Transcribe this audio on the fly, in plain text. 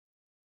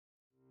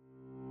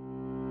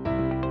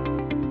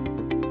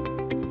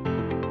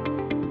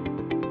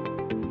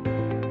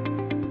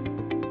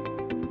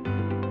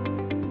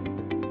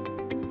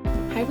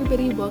Hi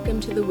everybody, welcome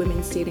to the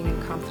Women's Dating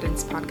and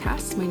Confidence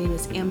podcast. My name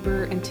is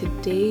Amber, and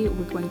today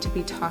we're going to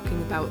be talking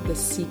about the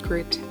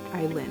secret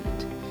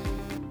island,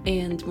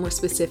 and more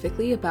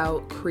specifically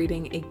about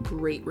creating a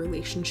great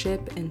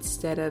relationship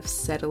instead of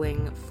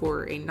settling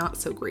for a not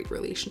so great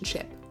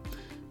relationship.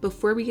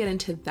 Before we get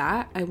into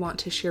that, I want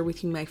to share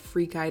with you my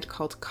free guide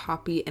called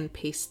Copy and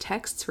Paste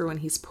Texts for when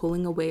he's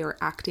pulling away or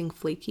acting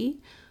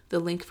flaky. The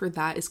link for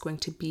that is going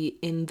to be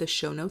in the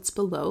show notes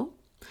below.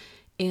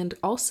 And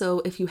also,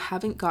 if you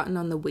haven't gotten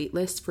on the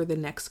waitlist for the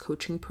next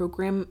coaching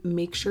program,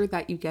 make sure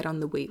that you get on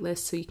the waitlist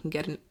so you can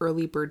get an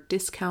early bird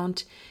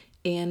discount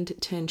and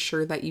to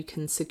ensure that you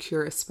can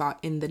secure a spot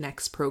in the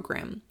next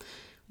program.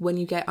 When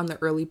you get on the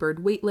early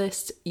bird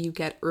waitlist, you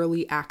get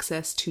early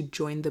access to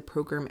join the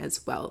program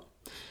as well.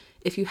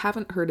 If you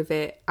haven't heard of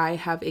it, I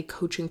have a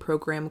coaching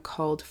program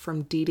called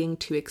From Dating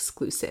to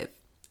Exclusive,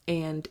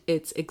 and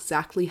it's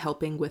exactly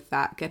helping with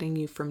that, getting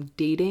you from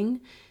dating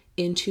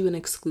into an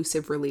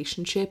exclusive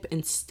relationship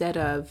instead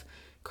of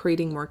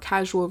creating more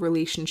casual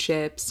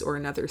relationships or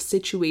another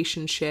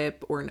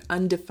situationship or an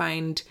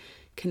undefined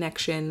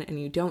connection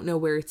and you don't know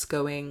where it's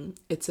going.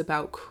 It's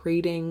about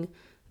creating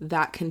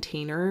that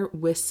container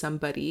with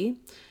somebody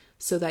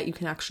so that you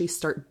can actually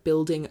start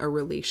building a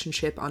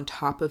relationship on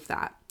top of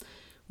that.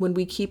 When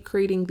we keep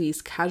creating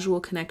these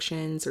casual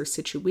connections or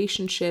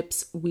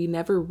situationships, we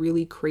never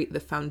really create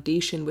the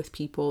foundation with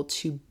people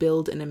to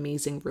build an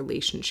amazing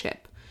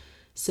relationship.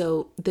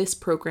 So this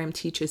program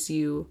teaches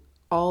you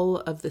all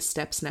of the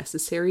steps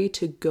necessary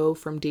to go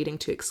from dating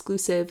to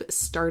exclusive,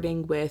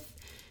 starting with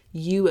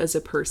you as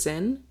a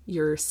person,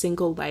 your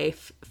single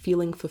life,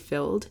 feeling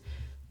fulfilled,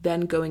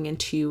 then going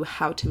into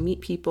how to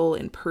meet people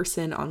in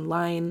person,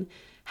 online,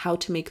 how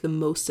to make the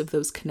most of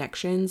those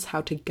connections,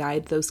 how to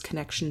guide those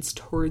connections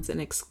towards an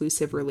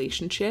exclusive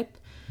relationship,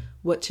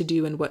 what to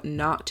do and what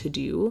not to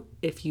do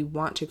if you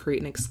want to create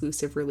an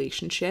exclusive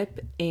relationship,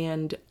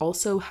 and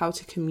also how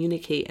to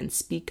communicate and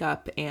speak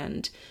up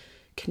and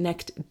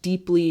connect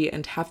deeply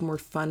and have more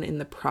fun in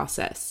the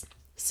process.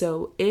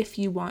 So if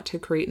you want to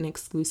create an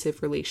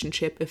exclusive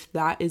relationship, if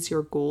that is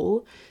your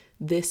goal,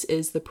 this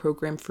is the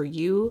program for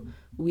you.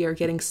 We are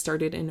getting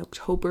started in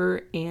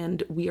October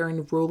and we are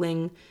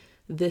enrolling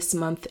this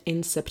month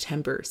in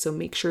September. So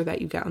make sure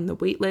that you get on the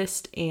wait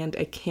list, and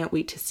I can't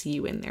wait to see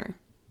you in there.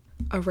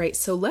 All right,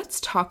 so let's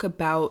talk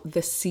about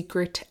the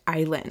secret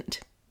island.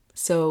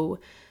 So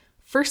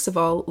first of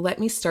all, let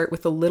me start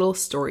with a little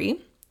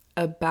story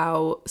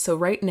so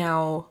right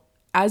now,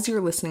 as you're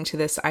listening to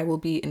this, I will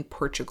be in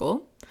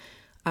Portugal,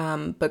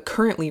 but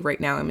currently right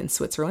now I'm in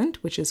Switzerland,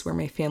 which is where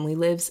my family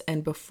lives.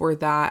 And before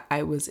that,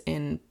 I was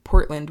in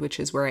Portland,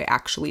 which is where I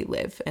actually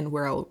live and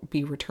where I'll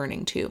be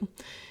returning to.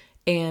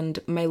 And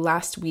my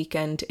last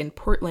weekend in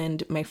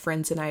Portland, my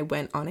friends and I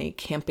went on a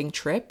camping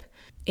trip.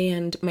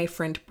 And my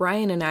friend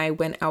Brian and I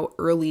went out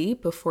early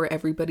before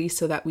everybody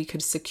so that we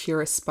could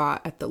secure a spot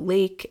at the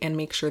lake and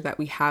make sure that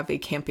we have a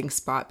camping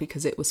spot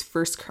because it was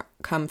first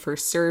come,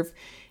 first serve,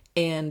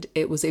 and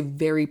it was a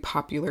very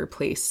popular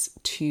place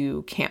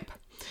to camp.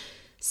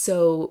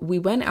 So we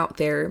went out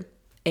there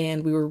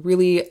and we were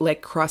really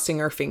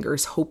crossing our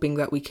fingers, hoping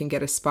that we can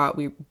get a spot.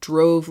 We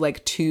drove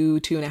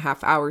 2.5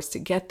 hours to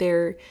get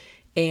there.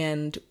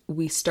 And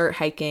we start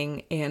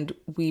hiking and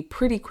we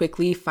pretty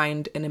quickly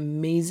find an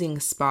amazing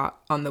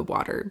spot on the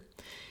water.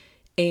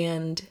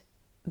 And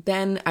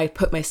then I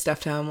put my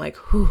stuff down, I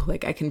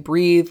can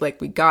breathe,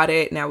 we got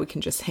it. Now we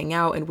can just hang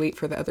out and wait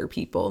for the other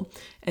people.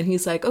 And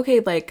he's like, okay,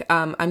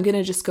 I'm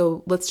going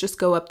to let's just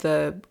go up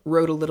the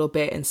road a little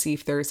bit and see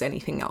if there's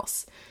anything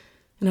else.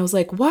 And I was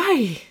like,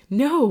 why?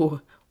 No,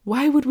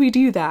 why would we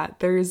do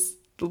that?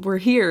 We're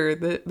here.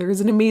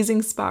 There's an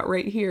amazing spot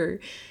right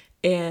here.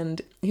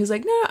 And he was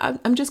like, no,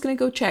 I'm just going to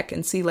go check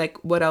and see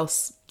what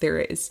else there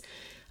is.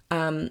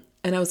 And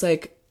I was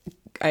like,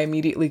 I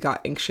immediately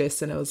got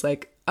anxious and I was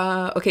like,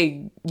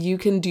 okay, you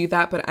can do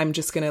that, but I'm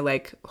just going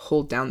to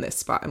hold down this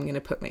spot. I'm going to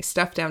put my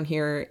stuff down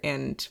here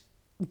and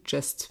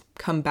just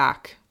come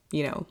back,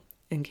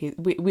 in case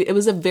it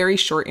was a very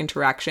short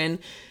interaction.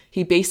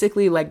 He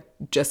basically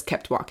just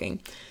kept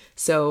walking.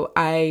 So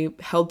I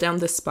held down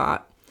the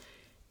spot,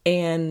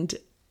 and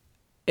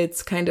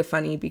it's kind of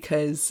funny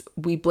because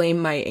we blame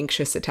my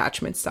anxious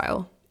attachment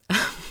style,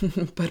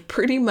 but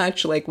pretty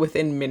much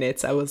within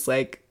minutes, I was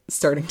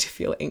starting to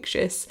feel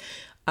anxious.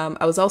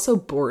 I was also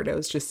bored. I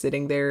was just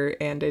sitting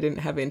there and I didn't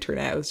have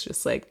internet. I was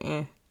just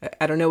I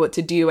don't know what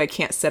to do. I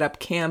can't set up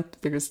camp.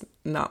 There's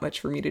not much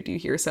for me to do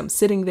here. So I'm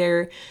sitting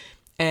there,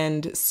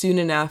 and soon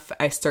enough,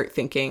 I start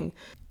thinking,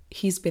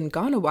 he's been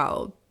gone a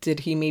while.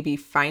 Did he maybe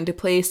find a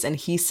place and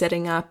he's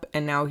setting up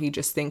and now he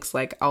just thinks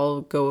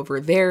I'll go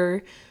over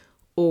there?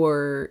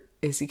 Or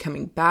is he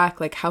coming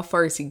back? How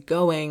far is he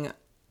going?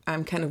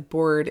 I'm kind of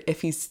bored.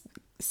 If he's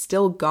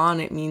still gone,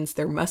 it means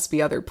there must be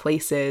other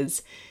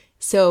places.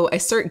 So I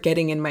start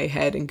getting in my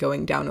head and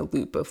going down a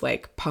loop of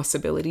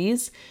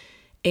possibilities.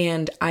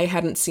 And I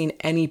hadn't seen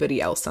anybody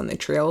else on the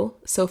trail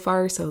so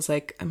far. So I was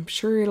like, I'm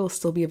sure it'll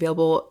still be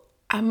available.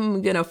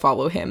 I'm going to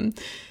follow him.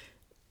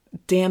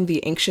 Damn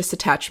the anxious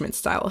attachment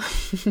style.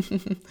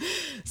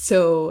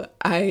 So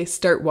I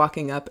start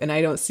walking up and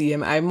I don't see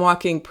him. I'm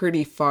walking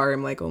pretty far.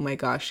 I'm like, oh my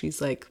gosh,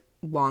 he's like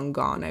long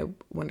gone. I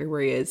wonder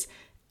where he is.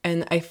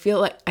 And I feel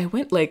like I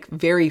went like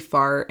very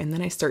far and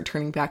then I start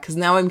turning back because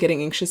now I'm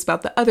getting anxious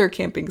about the other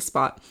camping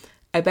spot.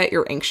 I bet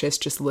you're anxious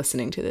just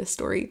listening to this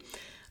story.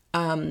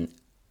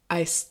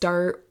 I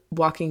start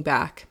walking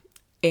back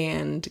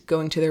and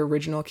going to the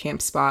original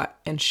camp spot.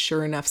 And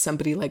sure enough,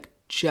 somebody like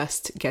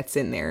just gets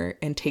in there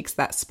and takes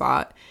that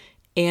spot.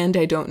 And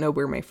I don't know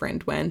where my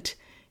friend went.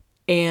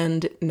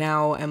 And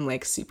now I'm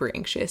like super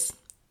anxious.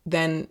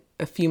 Then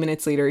a few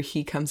minutes later,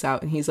 he comes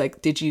out and he's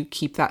like, did you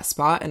keep that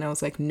spot? And I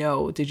was like,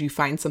 no. Did you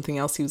find something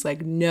else? He was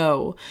like,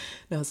 no.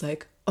 And I was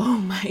like, oh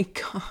my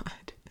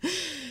God.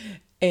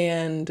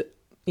 And,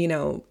 you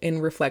know,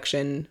 in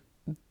reflection,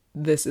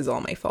 this is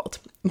all my fault.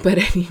 But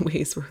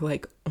anyways, we're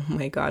like, oh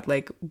my God,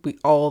 like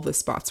all the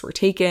spots were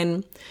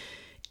taken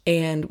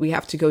and we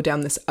have to go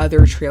down this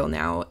other trail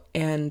now.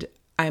 And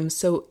I'm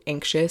so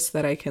anxious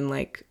that I can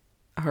like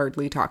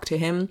hardly talk to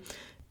him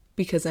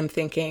because I'm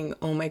thinking,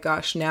 oh my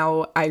gosh,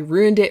 now I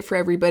ruined it for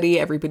everybody.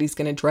 Everybody's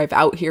going to drive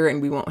out here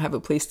and we won't have a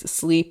place to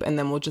sleep. And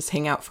then we'll just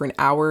hang out for an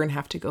hour and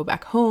have to go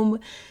back home.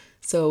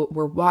 So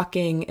we're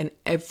walking and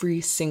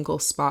every single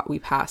spot we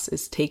pass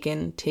is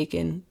taken.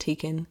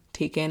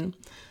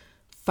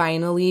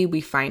 Finally,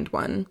 we find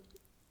one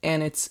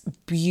and it's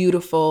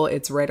beautiful.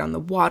 It's right on the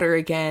water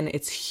again.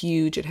 It's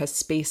huge. It has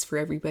space for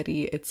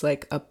everybody. It's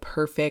like a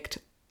perfect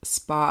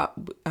spot.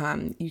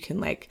 You can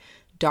like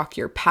dock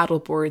your paddle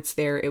boards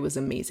there. It was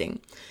amazing.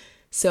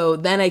 So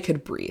then I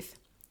could breathe,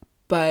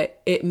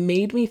 but it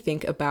made me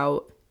think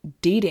about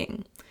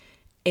dating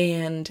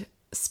and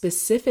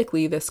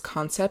specifically this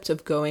concept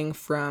of going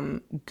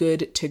from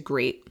good to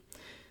great.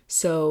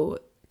 So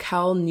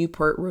Cal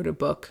Newport wrote a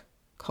book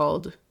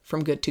called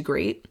From Good to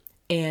Great,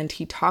 and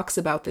he talks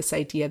about this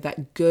idea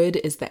that good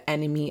is the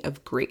enemy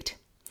of great.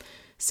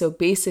 So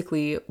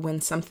basically,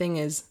 when something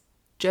is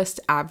just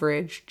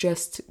average,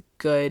 just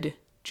good,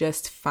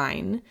 just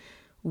fine,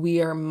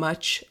 we are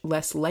much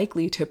less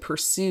likely to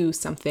pursue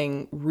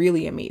something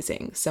really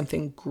amazing,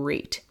 something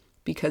great,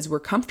 because we're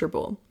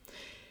comfortable.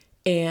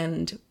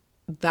 And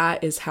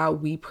that is how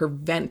we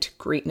prevent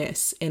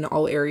greatness in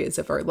all areas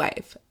of our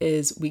life,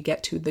 is we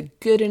get to the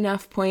good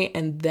enough point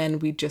and then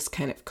we just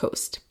kind of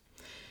coast.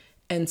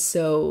 And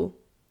so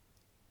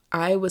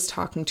I was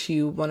talking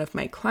to one of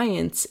my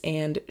clients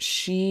and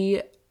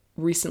she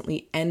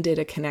recently ended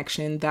a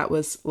connection that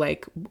was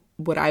like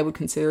what I would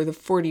consider the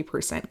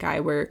 40% guy,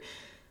 where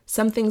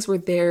some things were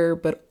there,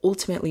 but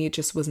ultimately it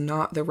just was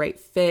not the right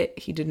fit.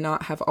 He did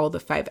not have all the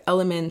 5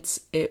 elements.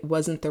 It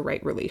wasn't the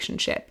right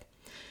relationship.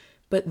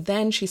 But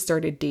then she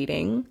started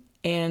dating,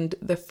 and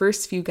the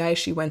first few guys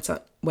she went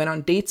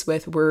on dates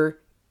with were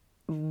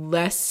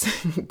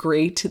less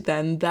great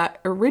than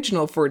that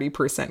original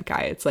 40%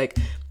 guy. It's like,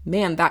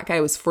 man, that guy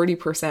was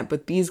 40%,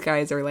 but these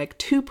guys are like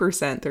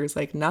 2%. There's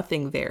like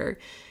nothing there.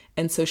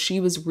 And so she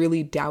was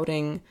really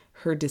doubting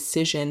her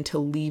decision to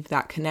leave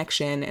that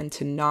connection and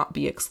to not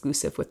be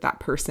exclusive with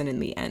that person in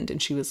the end.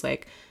 And she was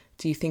like,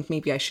 do you think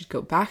maybe I should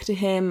go back to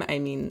him? I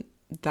mean,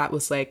 that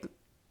was like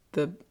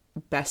the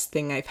best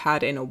thing I've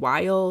had in a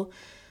while.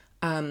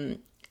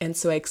 And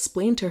so I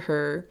explained to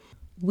her,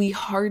 we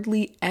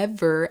hardly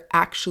ever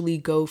actually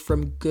go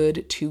from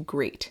good to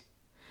great.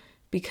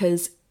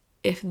 Because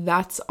if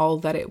that's all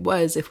that it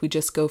was, if we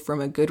just go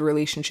from a good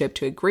relationship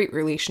to a great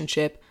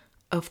relationship,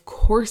 of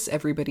course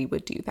everybody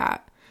would do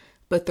that.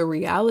 But the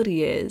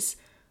reality is,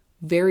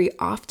 very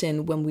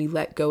often when we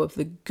let go of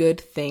the good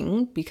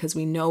thing, because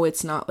we know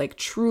it's not like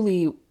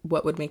truly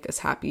what would make us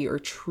happy or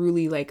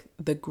truly like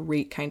the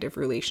great kind of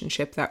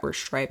relationship that we're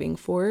striving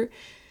for,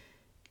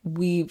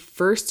 we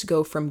first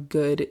go from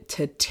good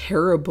to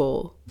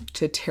terrible,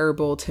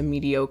 to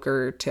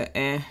mediocre,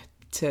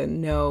 to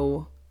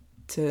no,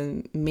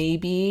 to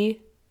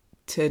maybe,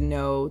 to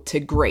no, to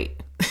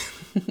great.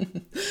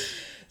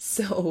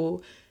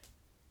 So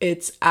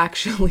it's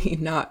actually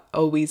not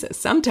always.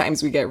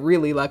 Sometimes we get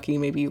really lucky.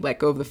 Maybe you let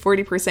go of the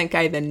 40%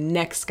 guy, the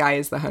next guy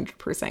is the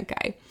 100%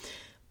 guy.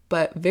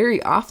 But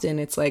very often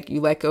it's like you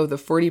let go of the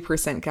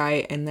 40%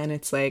 guy and then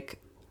it's like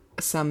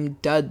some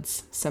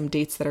duds, some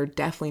dates that are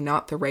definitely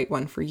not the right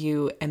one for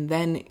you. And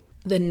then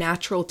the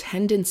natural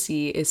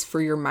tendency is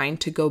for your mind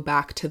to go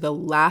back to the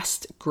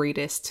last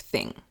greatest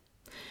thing.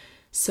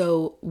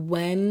 So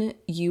when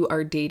you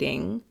are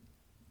dating,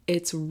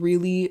 it's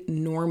really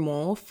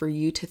normal for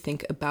you to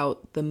think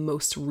about the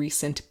most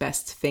recent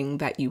best thing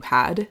that you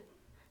had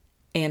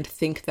and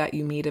think that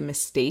you made a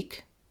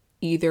mistake,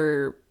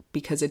 either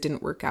because it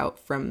didn't work out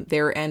from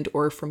their end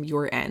or from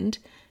your end,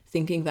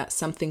 thinking that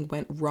something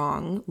went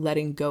wrong,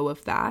 letting go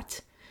of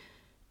that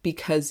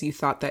because you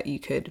thought that you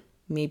could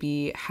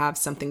maybe have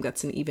something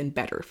that's an even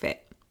better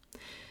fit.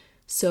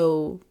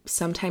 So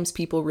sometimes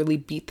people really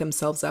beat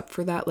themselves up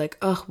for that. Like,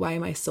 oh, why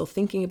am I still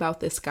thinking about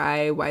this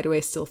guy? Why do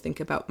I still think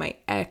about my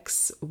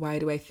ex? Why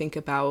do I think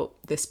about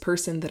this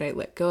person that I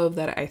let go of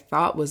that I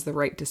thought was the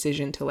right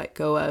decision to let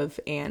go of?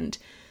 And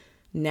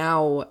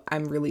Now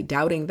I'm really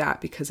doubting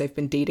that because I've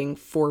been dating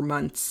 4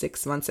 months,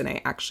 6 months, and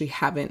I actually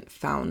haven't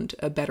found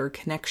a better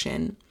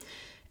connection.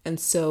 And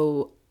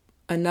so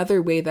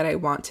another way that I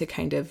want to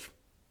kind of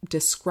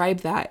describe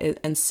that,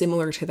 and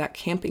similar to that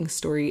camping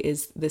story,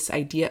 is this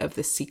idea of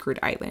the secret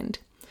island,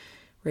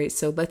 right?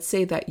 So let's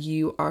say that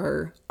you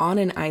are on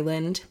an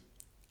island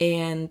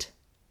and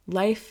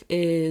life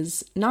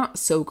is not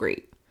so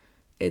great.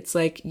 It's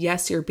like,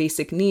 yes, your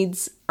basic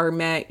needs are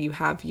met. You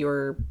have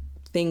your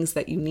things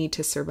that you need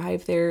to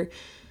survive there.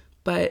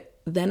 But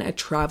then a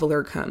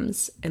traveler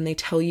comes and they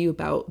tell you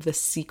about the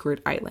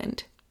secret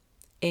island.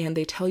 And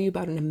they tell you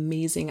about an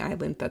amazing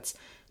island that's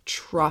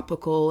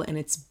tropical and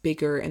it's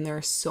bigger and there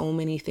are so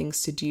many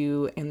things to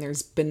do and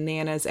there's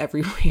bananas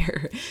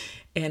everywhere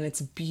and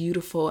it's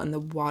beautiful and the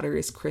water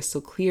is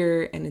crystal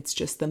clear and it's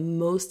just the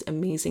most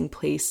amazing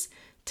place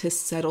to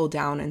settle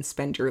down and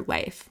spend your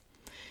life.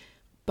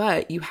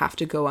 But you have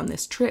to go on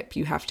this trip.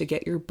 You have to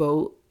get your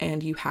boat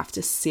and you have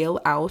to sail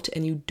out,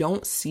 and you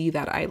don't see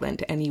that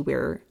island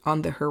anywhere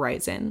on the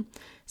horizon.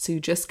 So you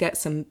just get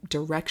some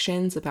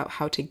directions about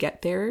how to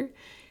get there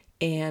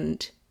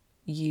and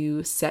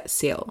you set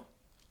sail.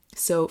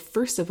 So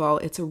first of all,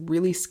 it's a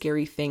really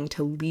scary thing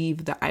to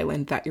leave the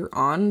island that you're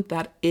on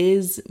that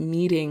is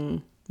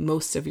meeting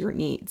most of your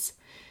needs,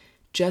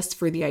 just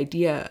for the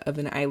idea of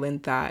an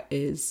island that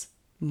is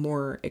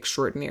more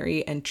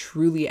extraordinary and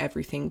truly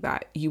everything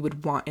that you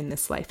would want in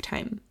this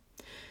lifetime.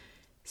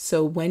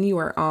 So when you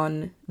are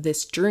on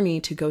this journey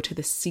to go to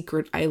the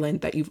secret island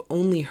that you've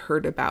only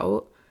heard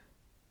about,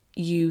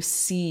 you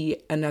see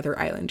another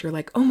island. You're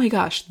like, oh my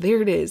gosh,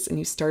 there it is. And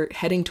you start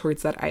heading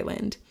towards that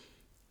island.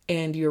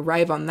 And you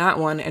arrive on that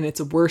one and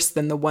it's worse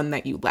than the one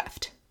that you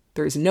left.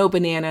 There's no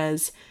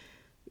bananas.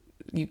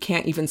 You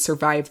can't even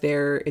survive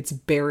there. It's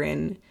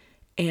barren.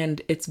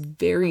 And it's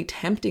very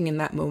tempting in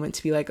that moment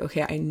to be like,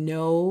 okay, I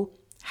know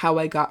how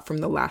I got from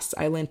the last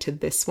island to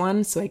this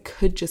one, so I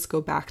could just go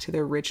back to the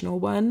original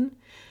one,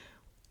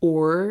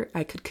 or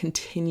I could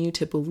continue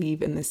to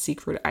believe in the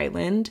secret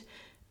island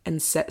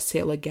and set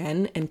sail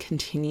again and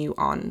continue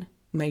on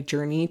my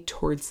journey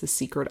towards the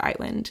secret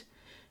island,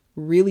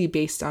 really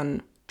based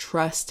on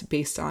trust,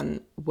 based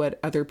on what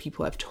other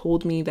people have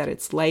told me that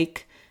it's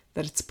like,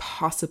 that it's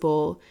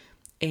possible,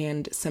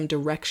 and some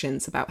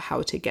directions about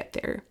how to get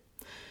there.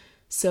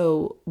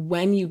 So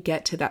when you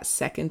get to that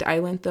second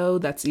island, though,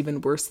 that's even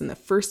worse than the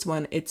first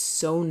one, it's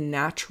so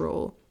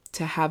natural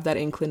to have that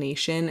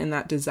inclination and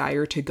that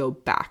desire to go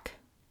back.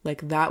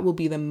 Like that will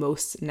be the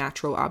most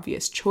natural,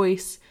 obvious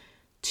choice,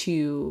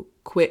 to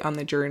quit on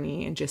the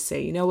journey and just say,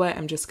 you know what,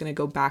 I'm just going to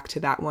go back to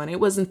that one. It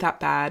wasn't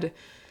that bad.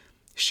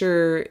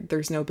 Sure,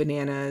 there's no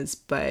bananas,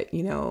 but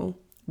you know,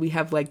 we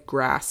have like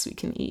grass we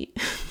can eat.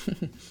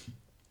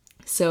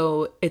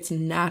 So it's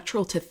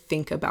natural to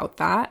think about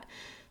that.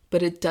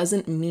 But it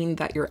doesn't mean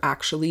that you're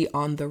actually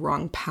on the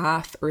wrong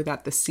path or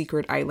that the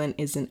secret island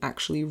isn't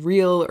actually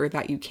real or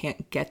that you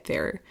can't get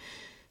there.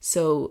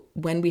 So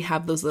when we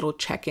have those little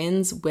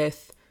check-ins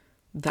with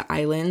the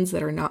islands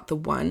that are not the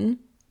one,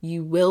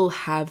 you will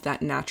have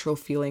that natural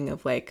feeling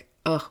of like,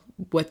 oh,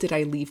 what did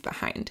I leave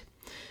behind?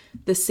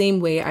 The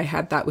same way I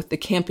had that with the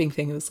camping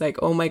thing. It was like,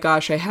 oh my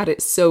gosh, I had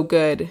it so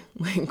good.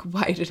 Like,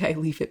 why did I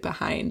leave it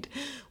behind?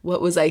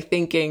 What was I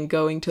thinking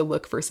going to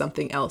look for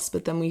something else?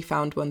 But then we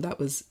found one that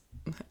was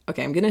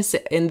okay, I'm going to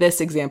say, in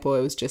this example,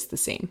 it was just the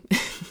same.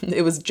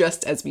 It was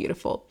just as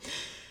beautiful.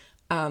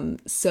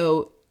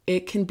 So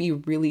it can be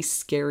really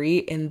scary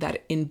in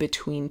that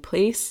in-between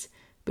place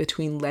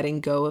between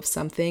letting go of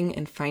something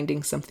and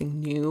finding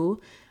something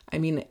new. I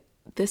mean,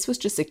 this was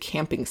just a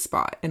camping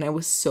spot and I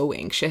was so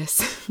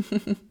anxious.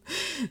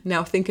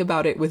 Now think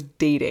about it with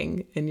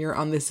dating, and you're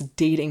on this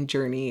dating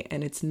journey,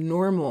 and it's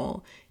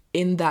normal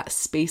in that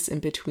space in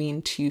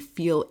between to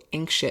feel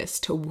anxious,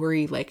 to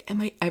worry like,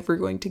 am I ever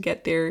going to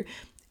get there?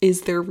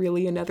 Is there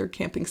really another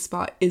camping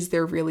spot? Is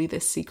there really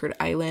this secret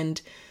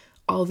island?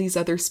 All these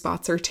other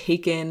spots are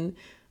taken.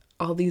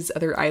 All these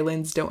other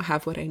islands don't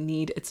have what I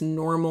need. It's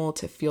normal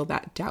to feel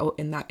that doubt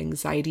and that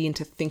anxiety and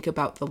to think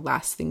about the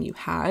last thing you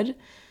had.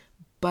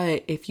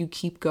 But if you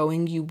keep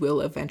going, you will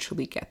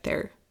eventually get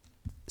there.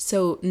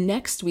 So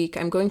next week,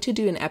 I'm going to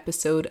do an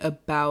episode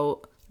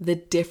about the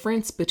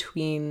difference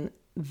between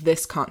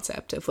this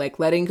concept of like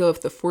letting go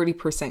of the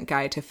 40%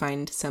 guy to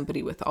find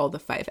somebody with all the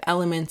 5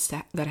 elements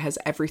that has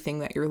everything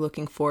that you're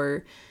looking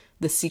for,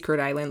 the secret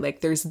island. Like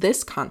there's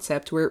this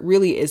concept where it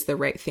really is the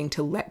right thing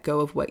to let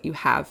go of what you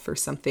have for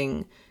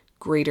something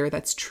greater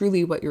that's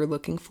truly what you're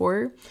looking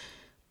for.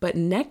 But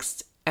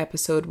next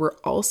episode, we're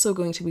also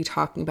going to be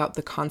talking about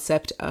the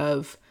concept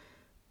of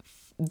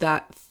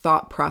that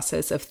thought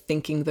process of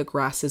thinking the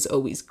grass is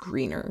always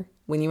greener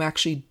when you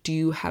actually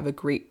do have a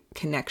great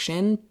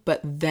connection, but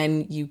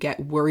then you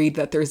get worried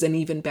that there's an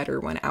even better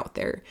one out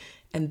there.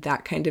 And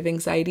that kind of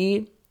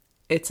anxiety,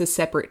 it's a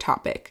separate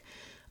topic.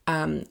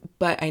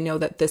 But I know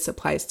that this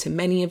applies to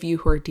many of you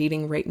who are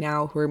dating right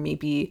now, who are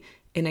maybe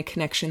in a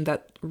connection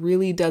that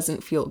really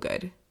doesn't feel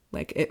good.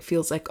 Like it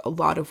feels like a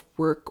lot of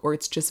work, or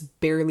it's just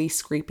barely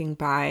scraping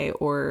by,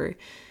 or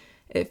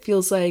it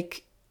feels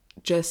like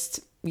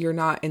just you're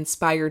not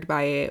inspired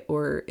by it,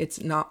 or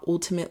it's not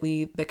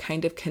ultimately the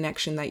kind of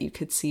connection that you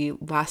could see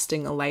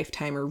lasting a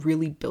lifetime or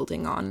really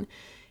building on.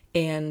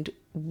 And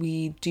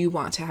we do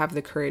want to have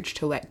the courage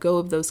to let go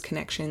of those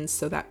connections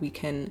so that we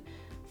can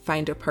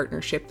find a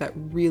partnership that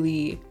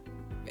really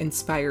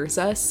inspires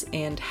us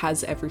and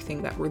has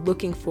everything that we're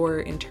looking for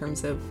in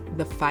terms of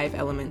the 5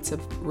 elements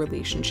of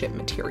relationship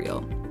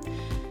material.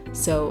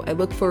 So I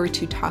look forward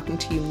to talking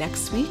to you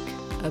next week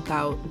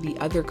about the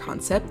other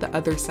concept, the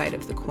other side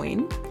of the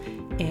coin,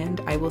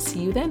 and I will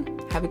see you then.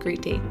 Have a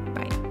great day.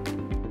 Bye.